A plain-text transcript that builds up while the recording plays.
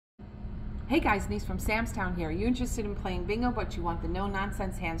Hey guys, Denise from Sam's Town here. Are you interested in playing bingo but you want the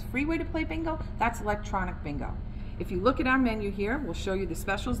no-nonsense, hands-free way to play bingo? That's electronic bingo. If you look at our menu here, we'll show you the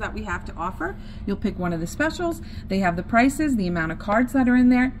specials that we have to offer. You'll pick one of the specials. They have the prices, the amount of cards that are in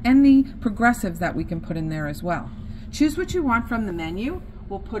there, and the progressives that we can put in there as well. Choose what you want from the menu.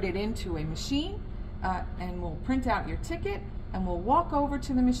 We'll put it into a machine and we'll print out your ticket and we'll walk over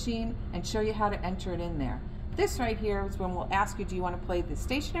to the machine and show you how to enter it in there. This right here is when we'll ask you, do you want to play the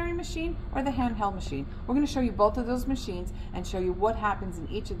stationary machine or the handheld machine? We're going to show you both of those machines and show you what happens in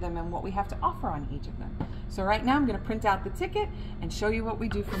each of them and what we have to offer on each of them. So right now I'm going to print out the ticket and show you what we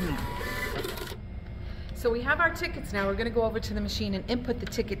do from there. So we have our tickets now. We're going to go over to the machine and input the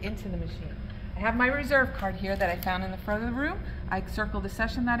ticket into the machine. I have my reserve card here that I found in the front of the room. I circled the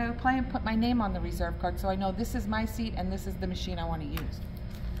session that I would play and put my name on the reserve card so I know this is my seat and this is the machine I want to use.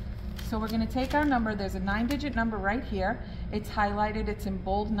 So we're going to take our number. There's a 9-digit number right here. It's highlighted, it's in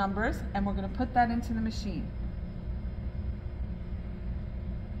bold numbers, and we're going to put that into the machine.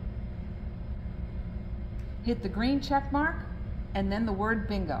 Hit the green check mark and then the word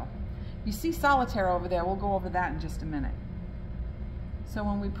bingo. You see solitaire over there. We'll go over that in just a minute. So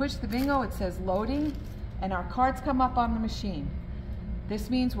when we push the bingo, it says loading and our cards come up on the machine. This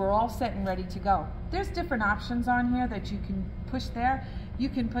means we're all set and ready to go. There's different options on here that you can push there. You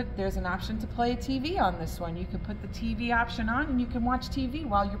can put, there's an option to play a TV on this one. You can put the TV option on and you can watch TV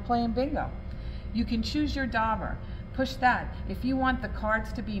while you're playing bingo. You can choose your dauber. Push that. If you want the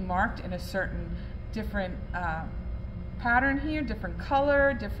cards to be marked in a certain different pattern here, different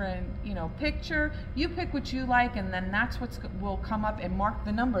color, different picture, you pick what you like and then that's what will come up and mark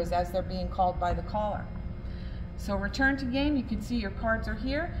the numbers as they're being called by the caller. So return to game, you can see your cards are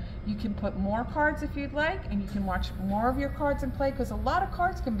here. You can put more cards if you'd like, and you can watch more of your cards in play because a lot of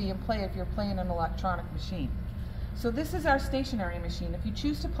cards can be in play if you're playing an electronic machine. So this is our stationary machine. If you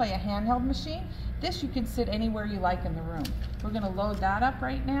choose to play a handheld machine, this you can sit anywhere you like in the room. We're going to load that up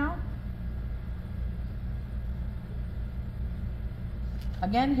right now.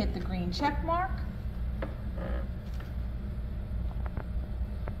 Again, hit the green check mark.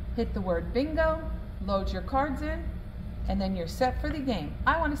 Hit the word bingo. Load your cards in, and then you're set for the game.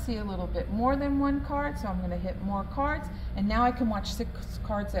 I want to see a little bit more than one card, so I'm going to hit more cards, and now I can watch 6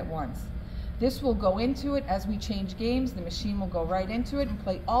 cards at once. This will go into it as we change games. The machine will go right into it and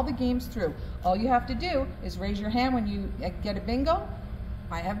play all the games through. All you have to do is raise your hand when you get a bingo.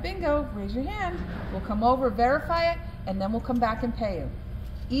 I have bingo, raise your hand. We'll come over, verify it, and then we'll come back and pay you.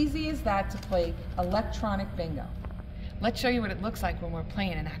 Easy as that to play electronic bingo. Let's show you what it looks like when we're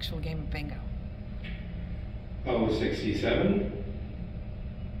playing an actual game of bingo. 067.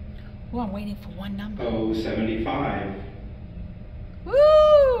 Oh, I'm waiting for one number. 075.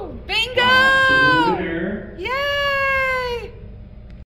 Woo! Bingo! Absolute winner. Yay!